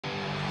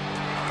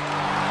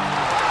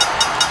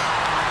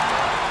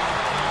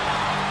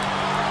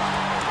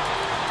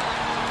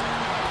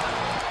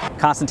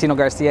Constantino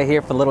Garcia here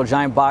for Little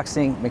Giant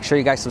Boxing. Make sure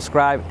you guys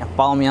subscribe and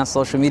follow me on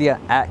social media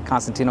at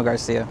Constantino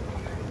Garcia.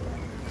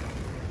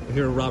 We're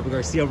here with Robert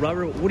Garcia.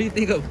 Robert, what do you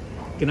think of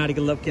Gennady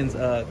Golovkin's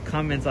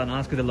comments on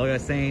Oscar De La Hoya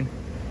saying,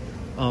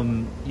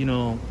 you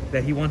know,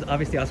 that he wants,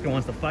 obviously Oscar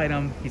wants to fight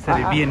him. He said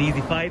it'd be an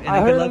easy fight.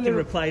 And then Golovkin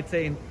replied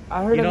saying,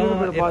 I heard you know, a little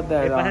bit about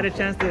that. If I had a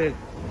chance to,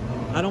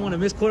 I don't want to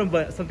misquote him,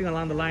 but something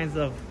along the lines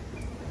of,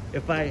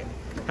 if I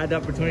had the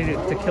opportunity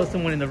to kill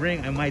someone in the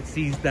ring, I might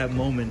seize that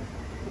moment.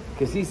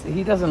 Because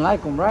he doesn't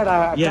like him, right?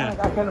 I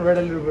kind of read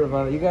a little bit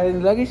about it. You got any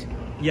luggage?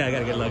 Yeah, I got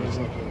to get luggage.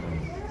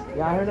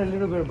 Yeah, I heard a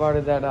little bit about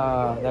it that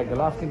that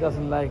Golovkin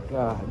doesn't like De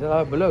La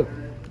Hoya. But look,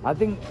 I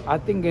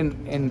think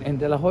in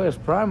De La Hoya's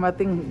prime, I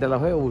think De La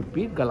Hoya would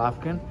beat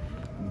Golovkin.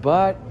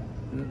 But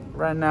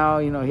right now,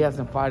 you know, he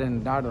hasn't fought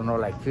in, I don't know,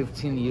 like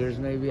 15 years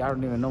maybe. I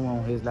don't even know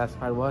when his last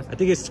fight was. I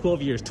think it's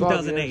 12 years,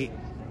 2008.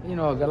 You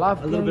know,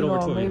 Golovkin, a little bit over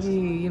 12 maybe,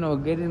 years. You know,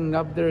 getting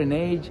up there in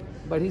age,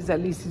 but he's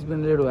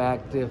been a little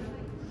active.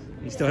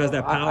 He still has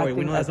that power.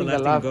 We know that's the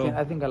last thing to go.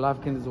 I think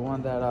Golovkin is the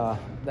one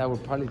that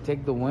would probably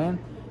take the win.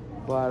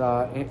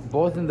 But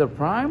both in their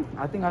prime,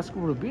 I think Oscar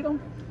would beat him.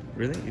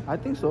 Really? I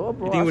think so,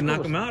 bro. You think he would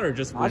knock him out or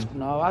just win?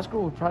 No, Oscar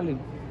would probably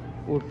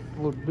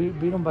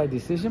beat him by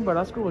decision. But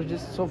Oscar was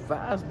just so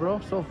fast, bro.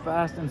 So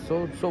fast and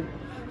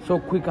so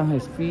quick on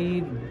his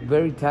feet.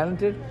 Very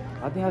talented.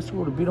 I think Oscar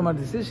would have beat him by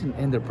decision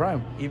in their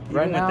prime. Even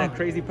with that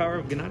crazy power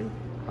of Gennady?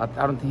 I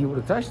don't think he would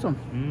have touched him.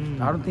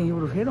 I don't think he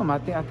would have hit him. I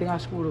think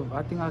Oscar would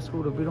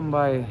have beat him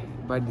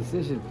by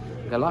decision.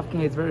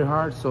 Golovkin hits very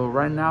hard, so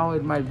right now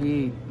it might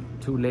be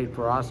too late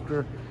for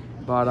Oscar,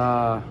 but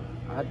I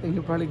think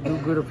he'll probably do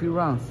good a few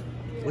rounds.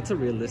 What's a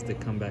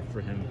realistic comeback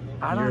for him,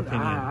 in your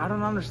opinion? I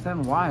don't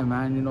understand why,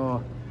 man. You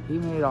know, he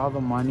made all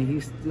the money. He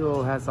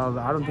still has all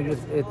the, I don't think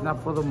it's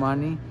not for the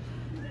money.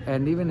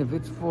 And even if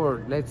it's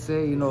for, let's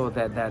say, you know,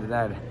 that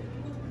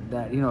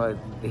you know,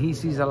 he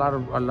sees a lot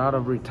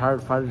of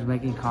retired fighters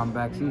making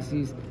comebacks. He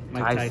sees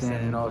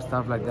Tyson, you know,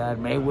 stuff like that.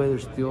 Mayweather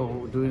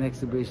still doing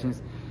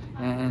exhibitions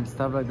and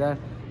stuff like that.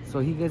 So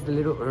he gets a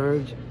little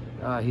urge.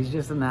 He's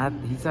just a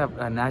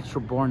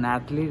natural born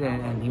athlete,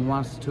 and he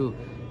wants to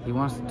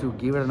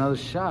give it another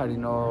shot. You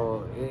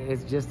know,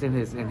 it's just in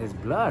his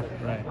blood.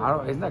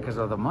 Right. It's not because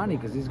of the money,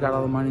 because he's got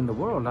all the money in the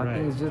world. I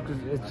think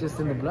it's just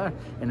in the blood.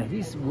 And if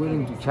he's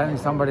willing to challenge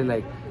somebody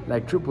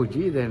like Triple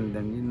G, then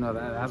you know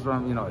that's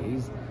what you know.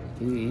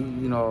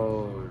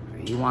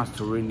 He wants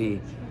to really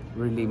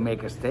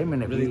make a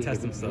statement. Really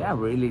test himself. Yeah,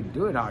 really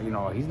do it. You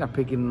know, he's not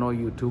picking no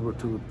YouTuber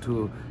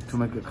to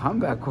make a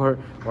comeback or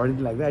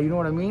anything like that. You know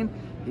what I mean?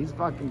 He's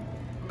fucking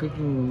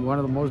picking one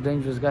of the most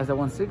dangerous guys at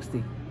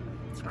 160.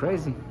 It's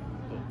crazy.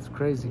 It's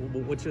crazy.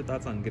 Well, what's your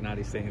thoughts on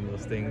Gennady saying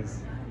those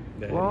things?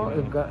 Well,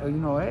 you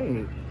know,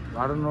 hey,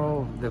 I don't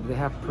know if they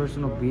have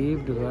personal beef.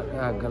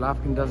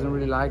 Golovkin doesn't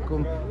really like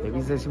him. If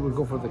he says he would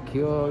go for the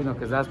kill, you know,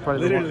 because that's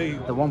probably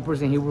the one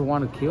person he would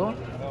want to kill.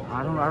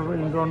 I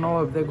really don't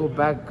know if they go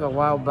back a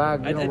while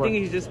back. I think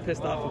he's just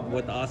pissed off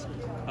with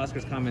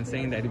Oscar's comment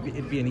saying that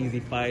it'd be an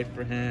easy fight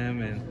for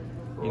him, and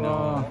you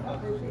know.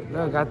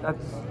 Look,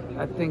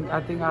 I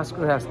think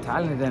Oscar has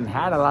talent and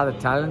had a lot of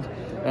talent,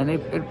 and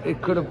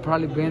it could have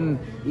probably been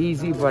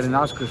easy, but in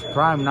Oscar's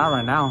prime, not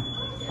right now.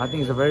 I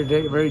think it's a very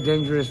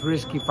dangerous,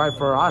 risky fight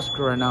for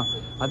Oscar right now.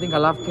 I think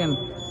Golovkin,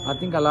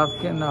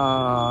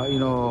 you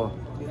know,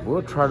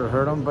 will try to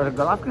hurt him, but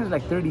Golovkin is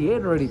like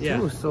 38 already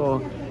too.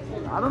 So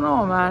I don't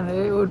know, man.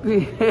 It would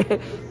be,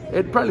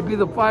 it'd probably be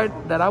the fight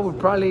that I would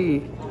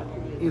probably,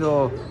 you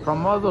know,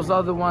 from all those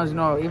other ones, you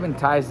know, even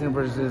Tyson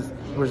versus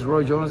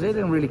Roy Jones, they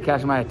didn't really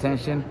catch my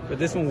attention. But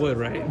this one would,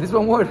 right? This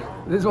one would,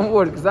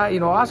 because you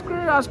know,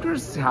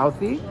 Oscar's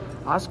healthy.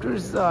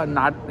 Oscar's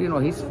not, you know,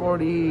 he's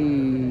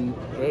 40,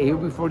 he'll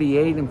be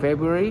 48 in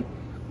February.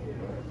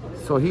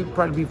 So he'll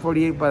probably be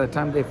 48 by the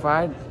time they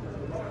fight.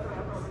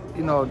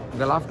 You know,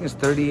 Golovkin's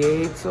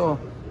 38, so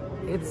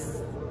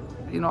it's,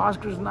 you know,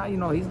 Oscar's not, you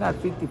know, he's not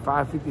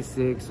 55,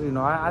 56. So, you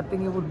know, I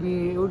think it would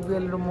be a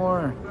little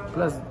more,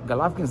 plus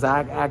Golovkin's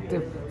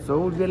active, so it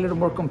would be a little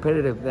more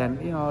competitive than,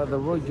 you know, the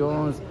Roy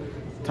Jones,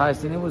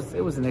 Tyson. It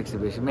was an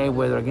exhibition.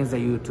 Mayweather against a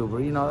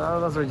YouTuber. You know,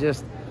 those are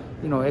just,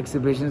 you know,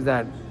 exhibitions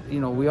that, you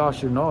know, we all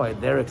should know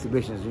it. They're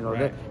exhibitions, you know.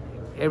 Right.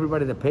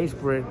 Everybody that pays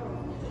for it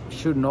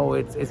should know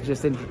it's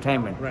just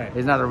entertainment. Right.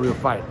 It's not a real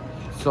fight.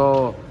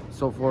 So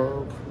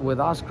with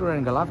Oscar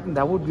and Golovkin,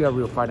 that would be a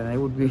real fight, and it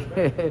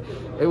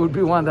would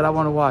be one that I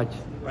want to watch.